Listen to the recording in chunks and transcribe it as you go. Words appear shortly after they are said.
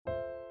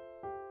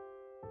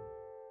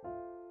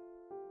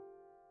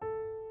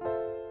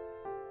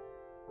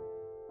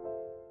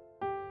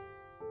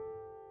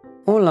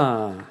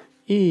Hola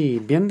y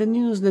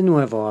bienvenidos de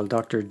nuevo al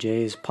Dr.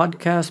 J's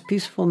podcast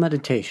Peaceful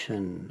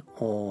Meditation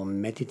o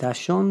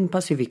Meditación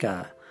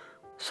Pacífica.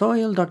 Soy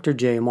el Dr.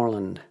 J.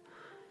 Moreland.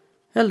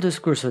 El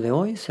discurso de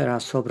hoy será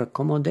sobre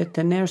cómo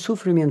detener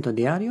sufrimiento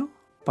diario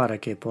para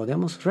que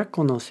podamos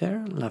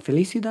reconocer la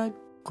felicidad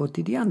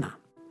cotidiana.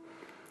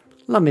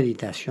 La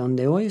meditación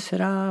de hoy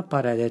será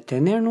para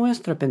detener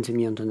nuestro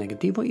pensamiento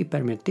negativo y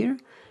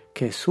permitir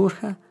que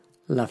surja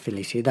la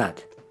felicidad.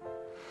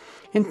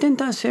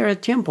 Intenta hacer el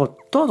tiempo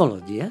todos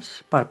los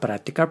días para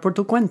practicar por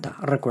tu cuenta.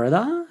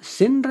 Recuerda,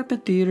 sin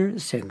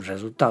repetir, sin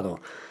resultado.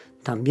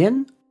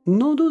 También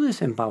no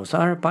dudes en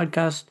pausar el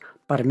podcast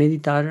para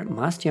meditar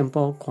más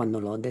tiempo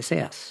cuando lo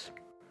deseas.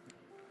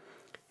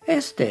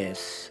 Este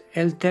es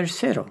el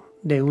tercero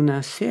de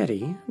una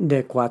serie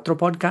de 4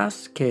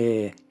 podcasts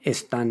que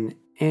están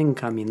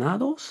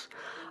encaminados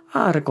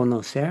a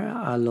reconocer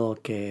a lo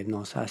que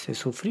nos hace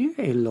sufrir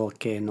y lo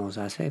que nos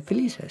hace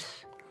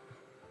felices.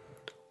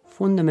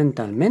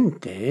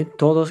 Fundamentalmente,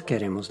 todos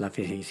queremos la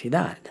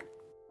felicidad.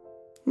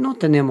 No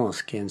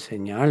tenemos que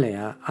enseñarle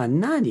a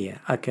nadie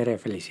a querer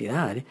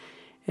felicidad.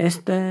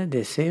 Este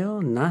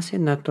deseo nace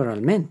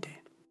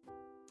naturalmente.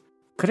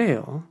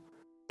 Creo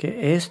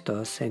que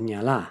esto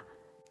señala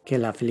que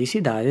la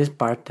felicidad es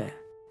parte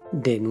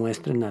de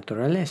nuestra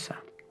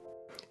naturaleza.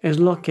 Es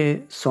lo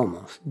que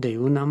somos de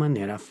una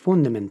manera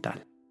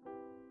fundamental.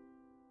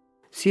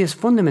 Si es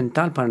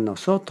fundamental para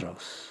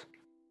nosotros,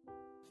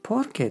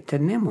 ¿por qué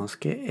tenemos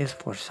que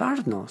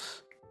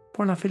esforzarnos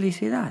por la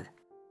felicidad?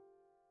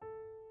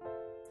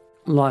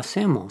 Lo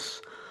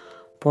hacemos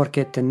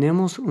porque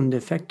tenemos un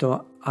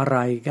defecto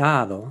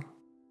arraigado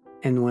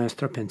en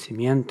nuestro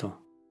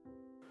pensamiento.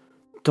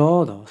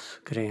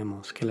 Todos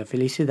creemos que la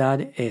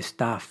felicidad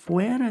está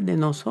fuera de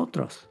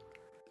nosotros,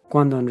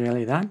 cuando en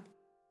realidad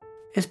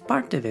es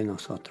parte de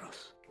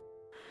nosotros.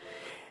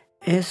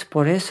 Es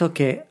por eso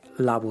que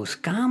la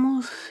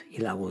buscamos y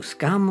la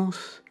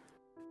buscamos,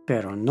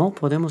 pero no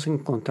podemos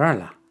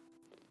encontrarla.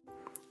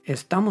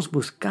 Estamos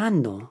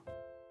buscando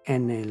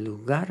en el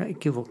lugar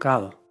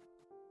equivocado.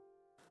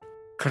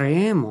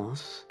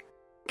 Creemos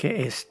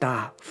que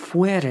está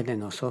fuera de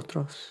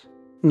nosotros,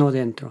 no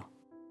dentro.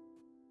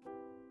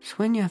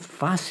 Suena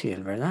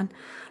fácil, ¿verdad?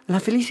 La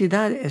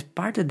felicidad es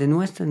parte de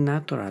nuestra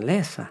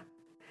naturaleza.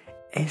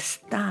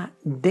 Está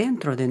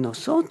dentro de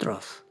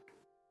nosotros.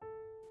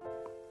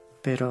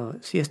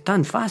 Pero si es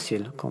tan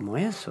fácil como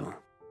eso,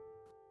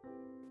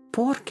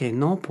 ¿por qué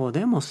no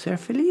podemos ser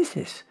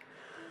felices?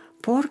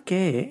 ¿Por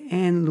qué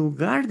en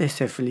lugar de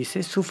ser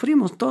felices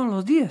sufrimos todos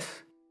los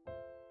días?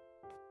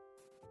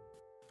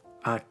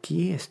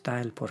 Aquí está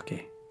el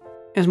porqué.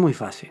 Es muy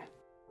fácil.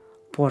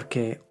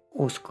 Porque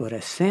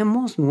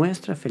oscurecemos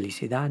nuestra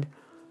felicidad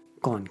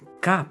con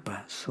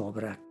capa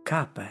sobre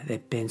capa de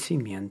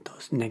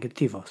pensamientos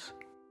negativos.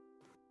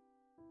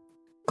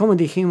 Como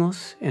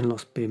dijimos en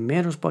los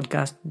primeros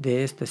podcasts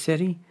de esta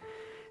serie,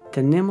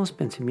 tenemos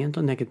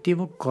pensamiento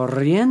negativo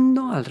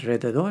corriendo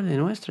alrededor de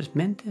nuestras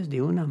mentes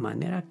de una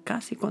manera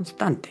casi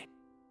constante.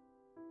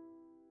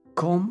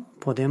 ¿Cómo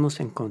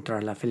podemos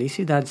encontrar la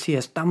felicidad si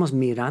estamos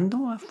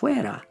mirando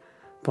afuera,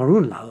 por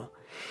un lado,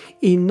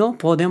 y no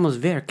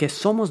podemos ver que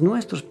somos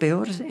nuestros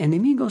peores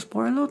enemigos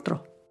por el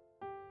otro?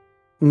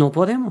 No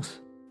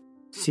podemos.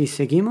 Si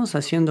seguimos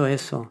haciendo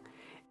eso,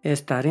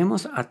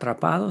 estaremos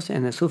atrapados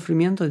en el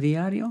sufrimiento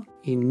diario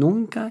y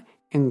nunca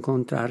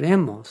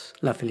encontraremos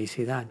la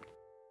felicidad.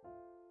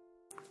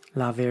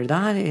 La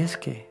verdad es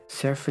que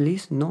ser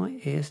feliz no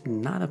es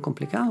nada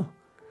complicado.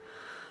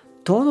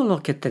 Todo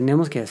lo que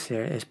tenemos que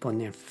hacer es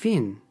poner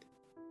fin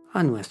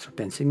a nuestro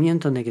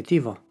pensamiento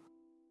negativo.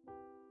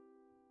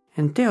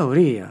 En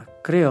teoría,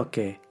 creo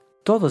que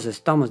todos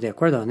estamos de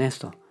acuerdo en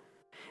esto.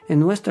 En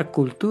nuestra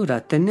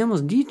cultura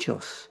tenemos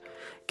dichos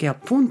que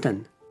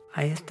apuntan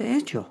a este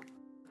hecho.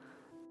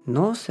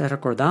 Nos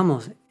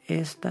recordamos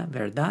esta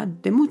verdad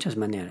de muchas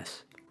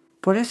maneras.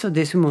 Por eso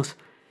decimos,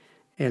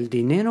 el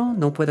dinero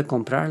no puede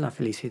comprar la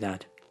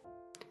felicidad.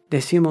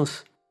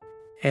 Decimos,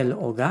 el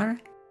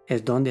hogar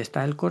es donde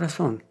está el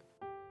corazón.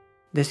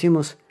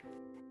 Decimos,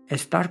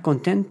 estar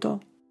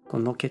contento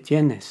con lo que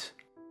tienes.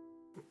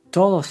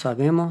 Todos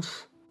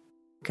sabemos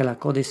que la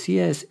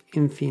codicia es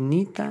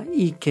infinita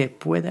y que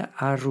puede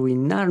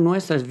arruinar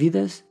nuestras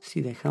vidas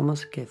si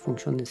dejamos que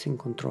funcione sin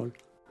control.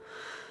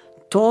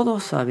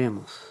 Todos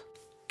sabemos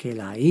que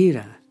la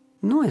ira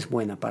no es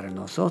buena para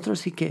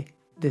nosotros y que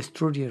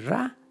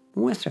destruirá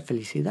nuestra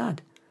felicidad.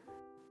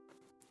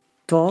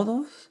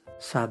 Todos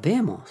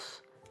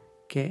sabemos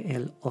que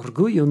el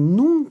orgullo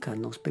nunca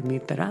nos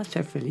permitirá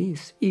ser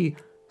feliz y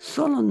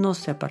solo nos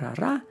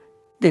separará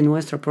de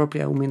nuestra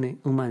propia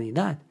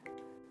humanidad.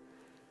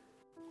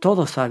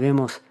 Todos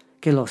sabemos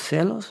que los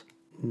celos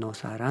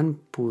nos harán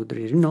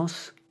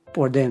pudrirnos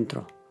por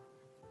dentro.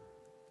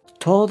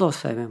 Todos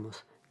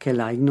sabemos que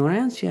la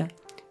ignorancia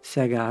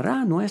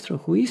cegará nuestro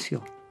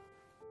juicio.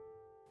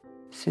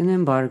 Sin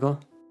embargo,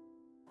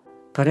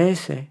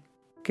 parece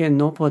que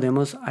no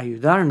podemos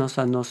ayudarnos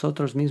a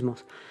nosotros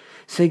mismos.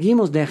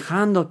 Seguimos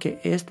dejando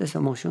que estas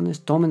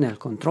emociones tomen el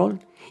control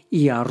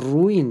y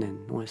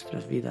arruinen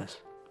nuestras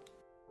vidas.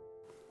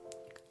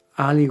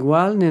 Al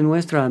igual de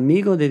nuestro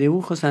amigo de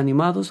dibujos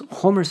animados,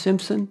 Homer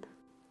Simpson,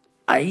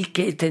 hay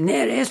que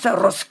tener esa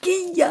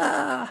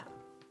rosquilla.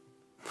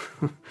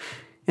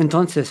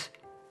 Entonces,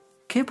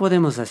 ¿qué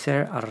podemos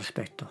hacer al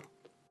respecto?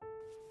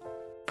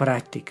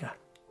 Práctica.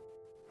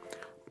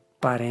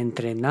 Para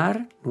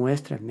entrenar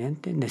nuestra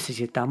mente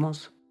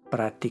necesitamos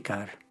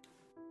practicar.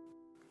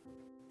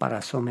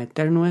 Para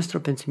someter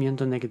nuestro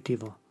pensamiento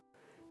negativo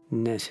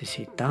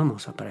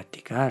necesitamos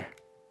practicar.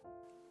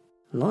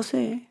 Lo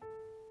sé,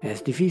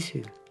 es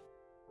difícil.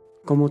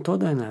 Como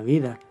todo en la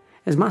vida,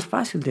 es más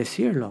fácil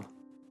decirlo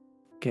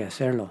que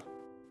hacerlo.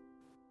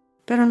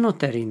 Pero no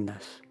te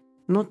rindas,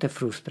 no te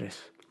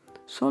frustres.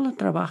 Solo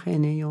trabaja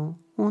en ello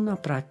una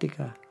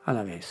práctica a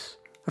la vez.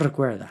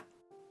 Recuerda,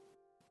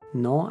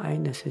 no hay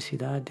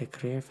necesidad de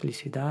crear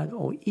felicidad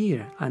o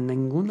ir a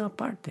ninguna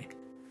parte.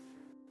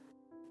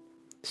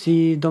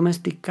 Si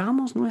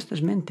domesticamos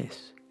nuestras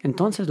mentes,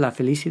 entonces la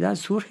felicidad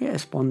surge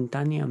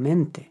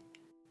espontáneamente.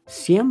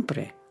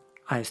 Siempre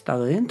ha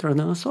estado dentro de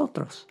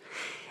nosotros.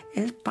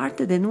 Es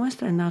parte de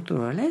nuestra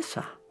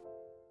naturaleza.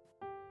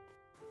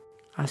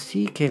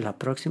 Así que la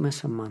próxima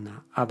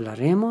semana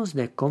hablaremos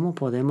de cómo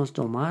podemos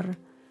domar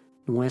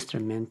nuestra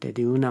mente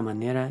de una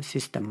manera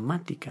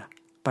sistemática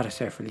para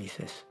ser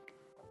felices.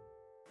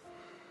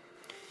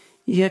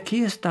 Y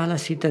aquí está la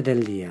cita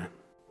del día.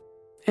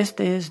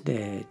 Este es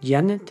de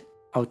Janet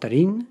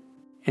Auterin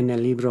en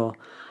el libro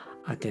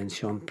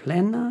Atención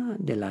Plena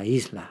de la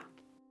Isla.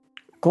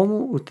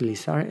 Cómo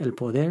utilizar el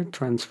poder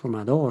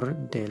transformador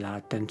de la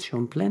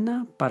atención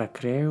plena para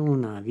crear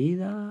una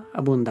vida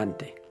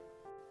abundante.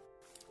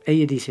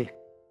 Ella dice,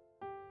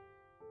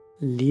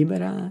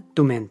 libera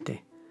tu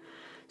mente.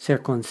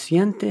 Ser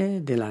consciente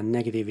de la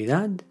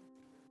negatividad.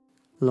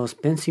 Los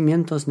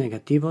pensamientos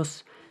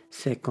negativos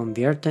se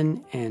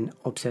convierten en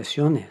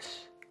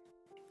obsesiones.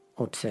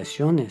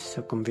 Obsesiones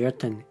se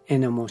convierten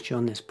en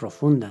emociones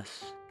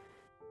profundas.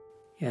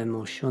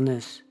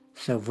 Emociones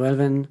se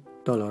vuelven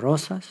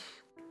dolorosas.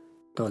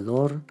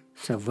 Dolor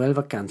se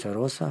vuelve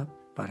cancerosa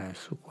para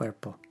su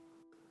cuerpo.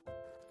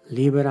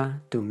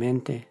 Libera tu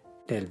mente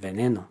del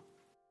veneno.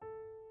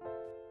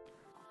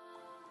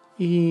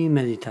 Y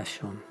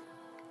meditación.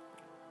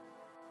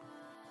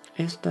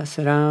 Esta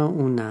será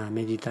una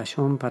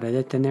meditación para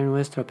detener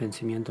nuestro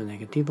pensamiento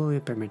negativo y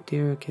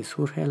permitir que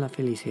surja la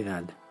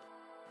felicidad.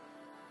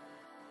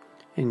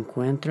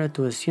 Encuentra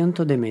tu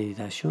asiento de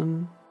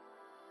meditación.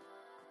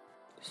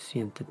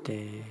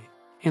 Siéntate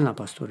en la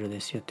postura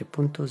de 7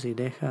 puntos y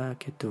deja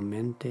que tu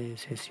mente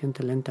se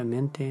siente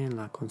lentamente en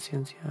la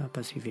conciencia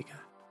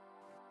pacífica.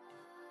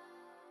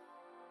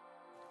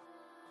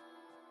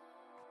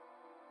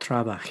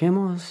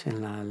 Trabajemos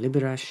en la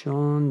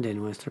liberación de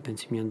nuestro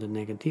pensamiento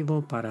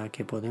negativo para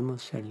que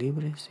podamos ser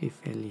libres y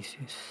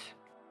felices.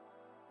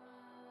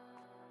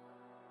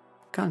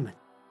 Calma.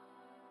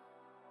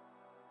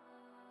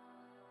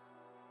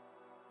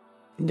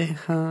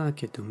 Deja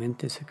que tu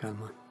mente se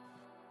calme.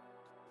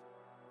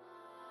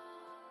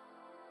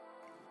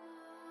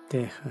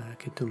 Deja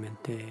que tu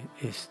mente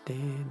esté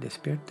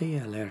despierta y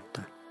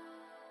alerta.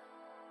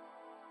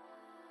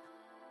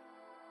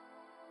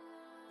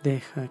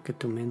 Deja que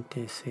tu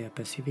mente sea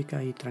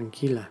pacífica y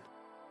tranquila.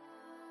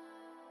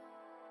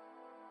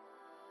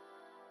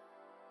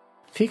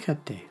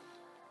 Fíjate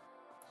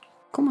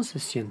cómo se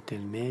siente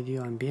el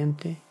medio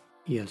ambiente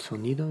y el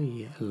sonido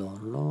y el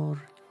olor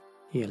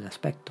y el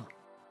aspecto.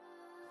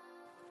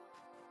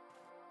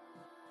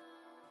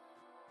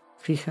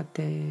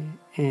 Fíjate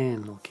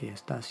en lo que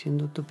está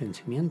haciendo tu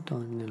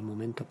pensamiento en el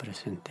momento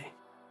presente.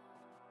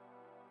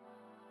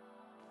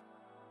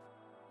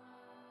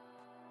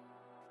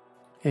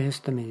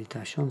 Esta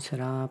meditación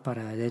será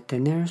para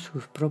detener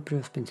sus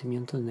propios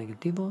pensamientos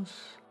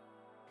negativos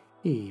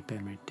y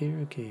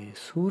permitir que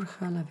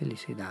surja la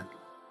felicidad.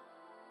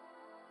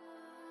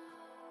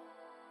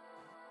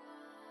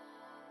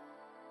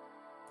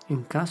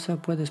 En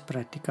casa puedes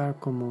practicar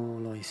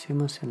como lo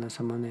hicimos en las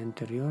semanas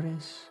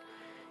anteriores,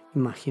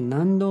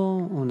 imaginando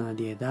una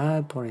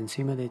deidad por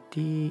encima de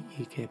ti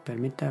y que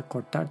permita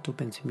cortar tu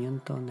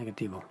pensamiento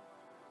negativo.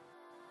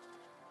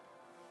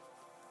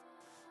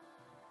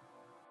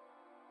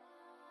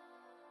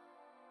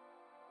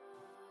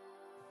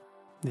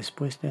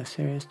 Después de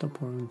hacer esto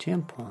por un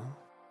tiempo,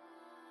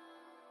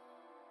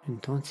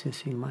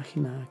 entonces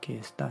imagina que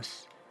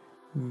estás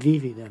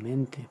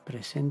vívidamente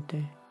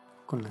presente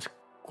con las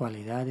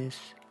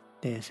cualidades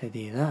de esa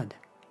deidad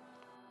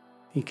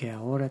y que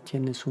ahora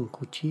tienes un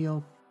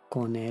cuchillo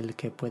con el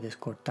que puedes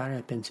cortar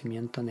el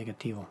pensamiento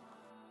negativo.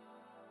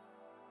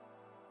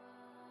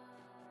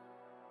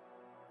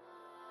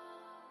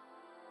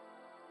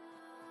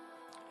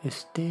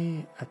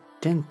 Esté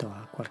atento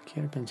a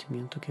cualquier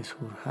pensamiento que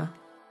surja.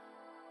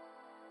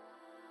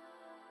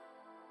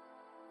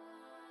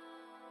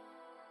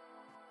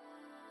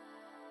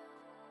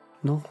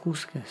 No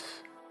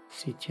juzgues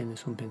si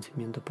tienes un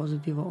pensamiento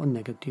positivo o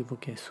negativo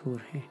que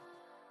surge.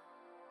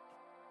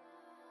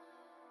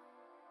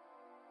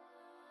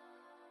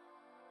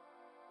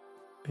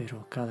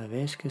 Pero cada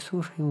vez que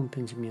surge un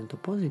pensamiento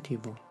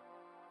positivo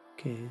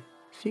que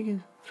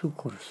sigue su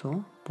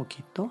curso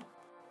poquito,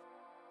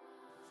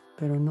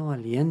 pero no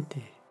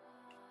aliente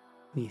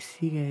ni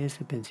sigue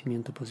ese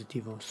pensamiento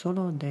positivo,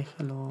 solo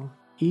déjalo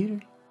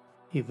ir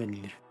y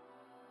venir.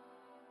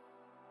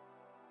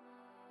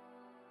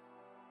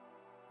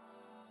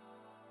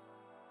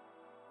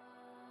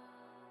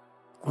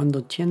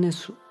 Cuando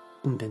tienes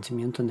un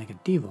pensamiento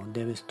negativo,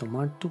 debes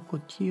tomar tu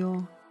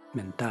cuchillo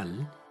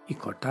mental y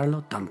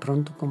cortarlo tan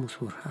pronto como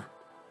surja.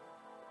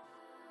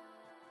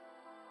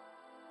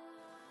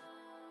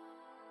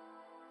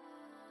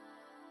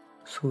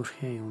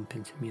 Surge un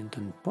pensamiento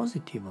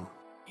positivo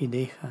y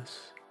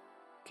dejas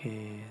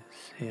que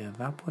se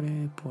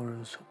evapore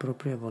por su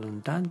propia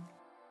voluntad.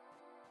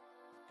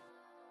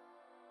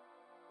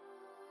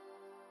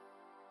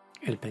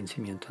 El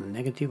pensamiento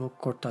negativo,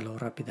 córtalo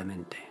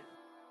rápidamente.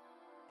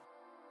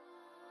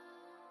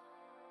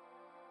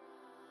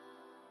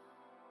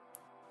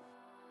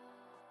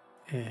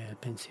 El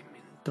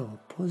pensamiento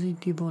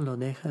positivo lo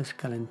dejas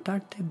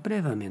calentarte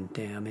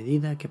brevemente a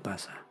medida que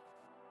pasa.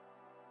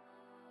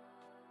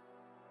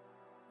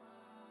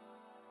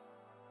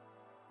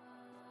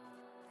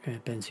 El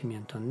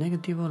pensamiento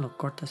negativo lo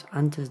cortas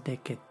antes de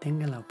que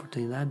tenga la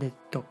oportunidad de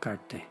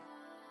tocarte.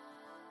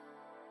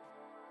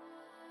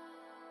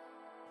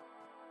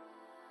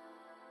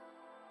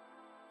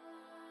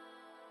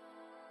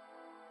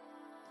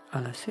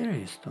 Al hacer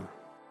esto,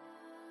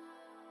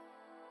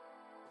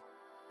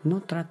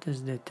 no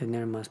trates de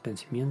tener más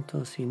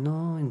pensamientos y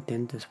no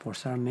intentes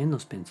forzar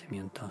menos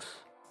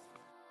pensamientos.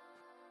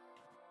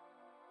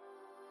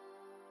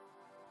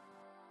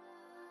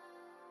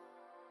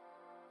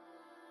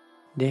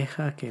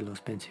 Deja que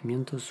los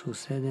pensamientos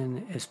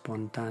suceden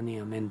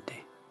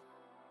espontáneamente.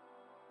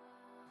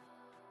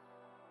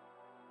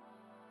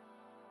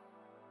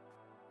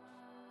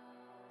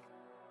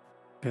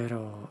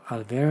 Pero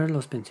al ver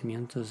los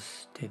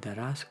pensamientos te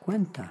darás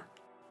cuenta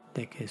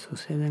de que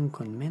suceden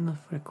con menos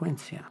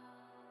frecuencia.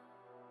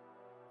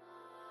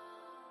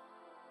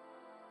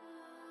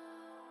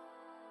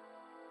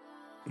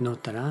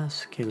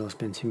 Notarás que los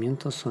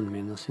pensamientos son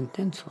menos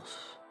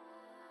intensos.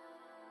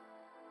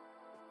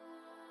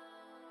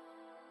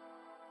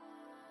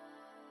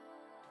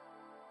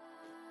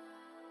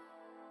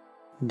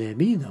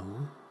 Debido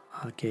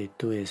a que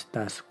tú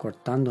estás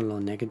cortando lo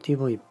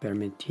negativo y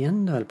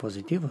permitiendo el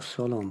positivo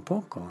solo un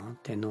poco,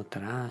 te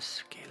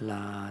notarás que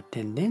la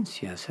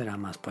tendencia será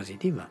más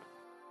positiva.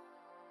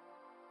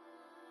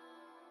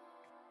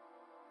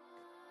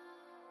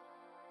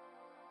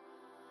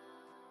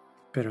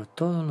 Pero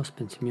todos los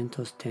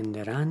pensamientos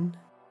tenderán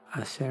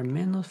a ser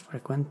menos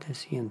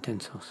frecuentes y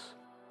intensos.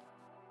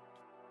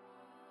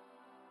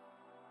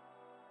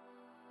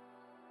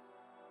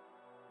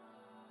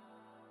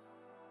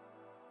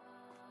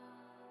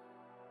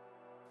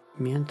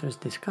 Mientras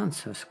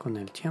descansas, con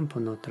el tiempo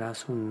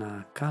notarás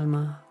una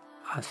calma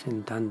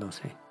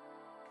asentándose.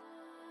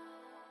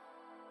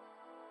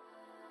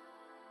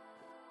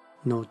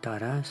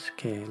 Notarás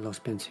que los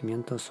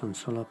pensamientos son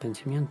solo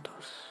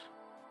pensamientos.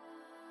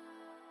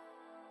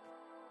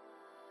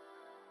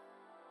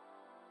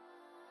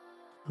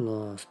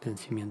 Los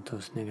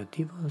pensamientos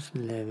negativos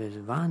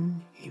leves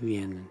van y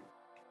vienen.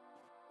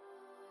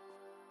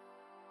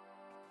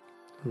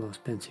 Los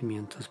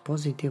pensamientos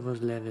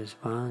positivos leves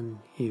van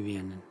y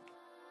vienen.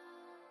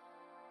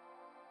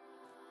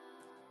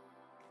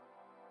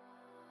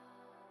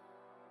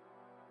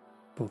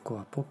 Poco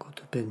a poco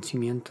tus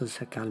pensamientos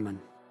se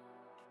calman.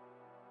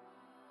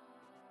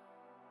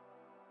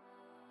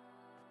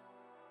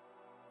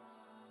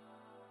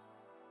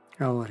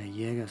 Ahora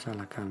llegas a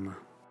la calma.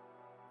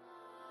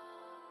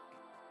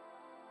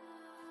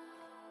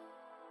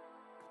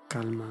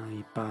 Calma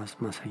y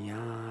paz más allá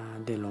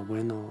de lo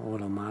bueno o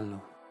lo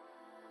malo.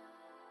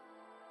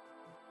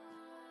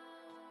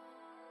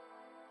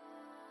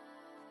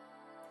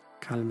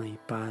 Calma y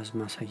paz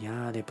más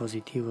allá de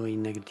positivo y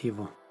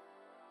negativo.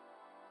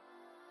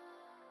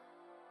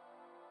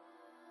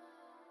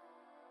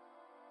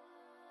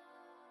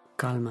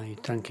 Calma y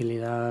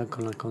tranquilidad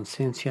con la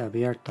conciencia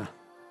abierta.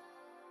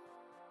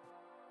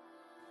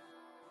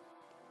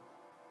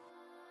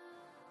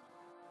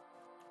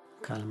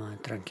 Calma y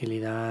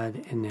tranquilidad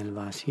en el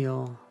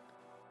vacío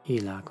y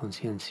la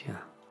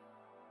conciencia.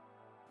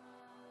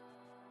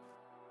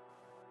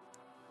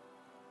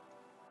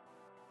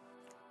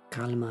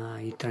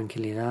 Calma y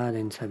tranquilidad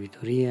en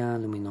sabiduría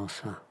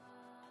luminosa.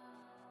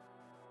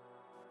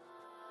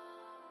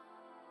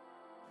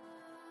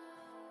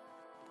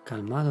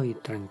 Calmado y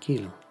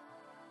tranquilo.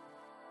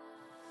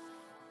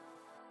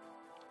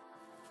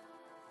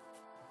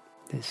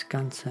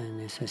 Descansa en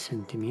ese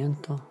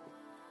sentimiento.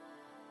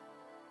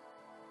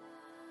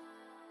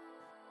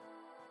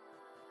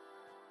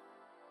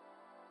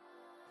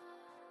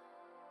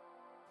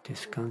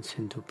 Descansa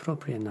en tu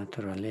propia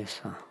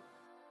naturaleza.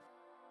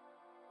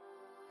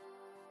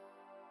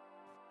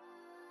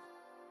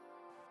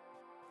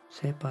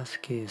 Sepas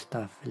que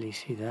esta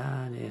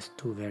felicidad es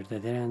tu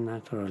verdadera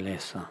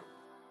naturaleza.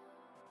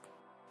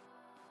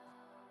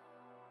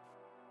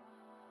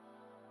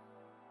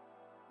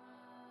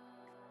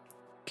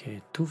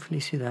 que tu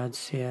felicidad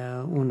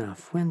sea una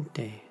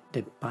fuente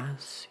de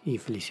paz y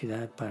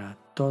felicidad para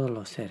todos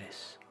los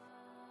seres.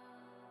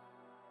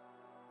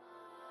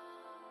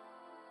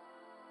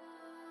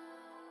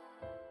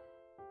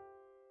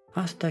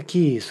 Hasta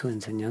aquí su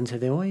enseñanza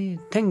de hoy.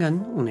 Tengan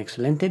un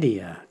excelente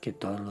día, que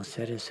todos los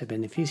seres se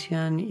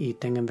benefician y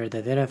tengan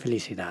verdadera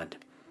felicidad.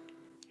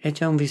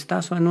 Echa un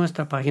vistazo a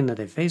nuestra página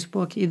de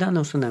Facebook y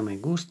danos una me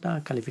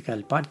gusta, califica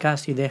el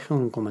podcast y deja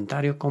un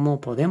comentario cómo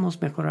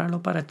podemos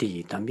mejorarlo para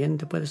ti. También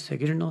te puedes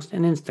seguirnos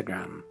en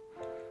Instagram.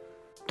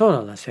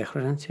 Todas las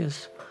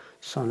sugerencias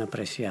son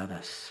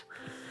apreciadas.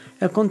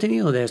 El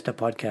contenido de este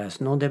podcast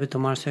no debe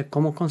tomarse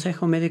como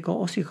consejo médico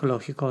o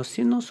psicológico,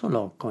 sino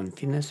solo con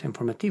fines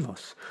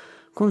informativos.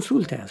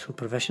 Consulte a su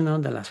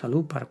profesional de la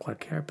salud para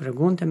cualquier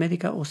pregunta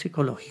médica o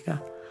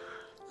psicológica.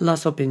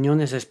 Las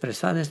opiniones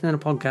expresadas en el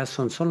podcast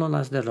son solo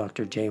las de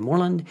Dr. J.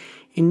 Moreland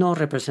y no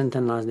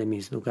representan las de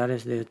mis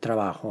lugares de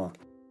trabajo.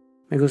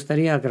 Me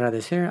gustaría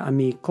agradecer a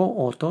mi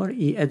coautor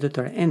y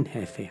editor en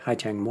jefe,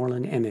 Hai-Chang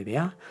Moreland,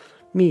 MBA,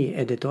 mi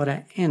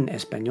editora en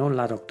español,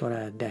 la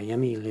doctora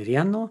Dayami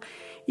Liriano,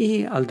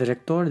 y al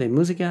director de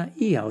música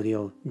y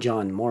audio,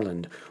 John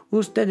Moreland.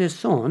 Ustedes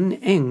son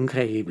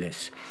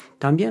increíbles.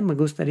 También me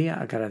gustaría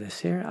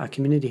agradecer a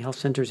Community Health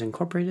Centers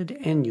Incorporated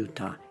en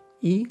Utah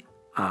y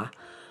a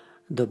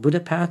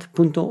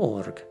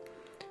thebuddhapath.org.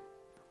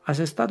 Has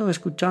estado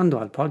escuchando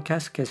al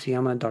podcast que se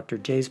llama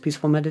Dr. J's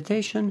Peaceful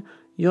Meditation.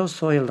 Yo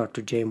soy el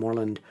Dr. J.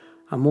 Moreland.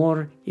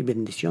 Amor y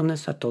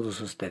bendiciones a todos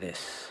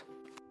ustedes.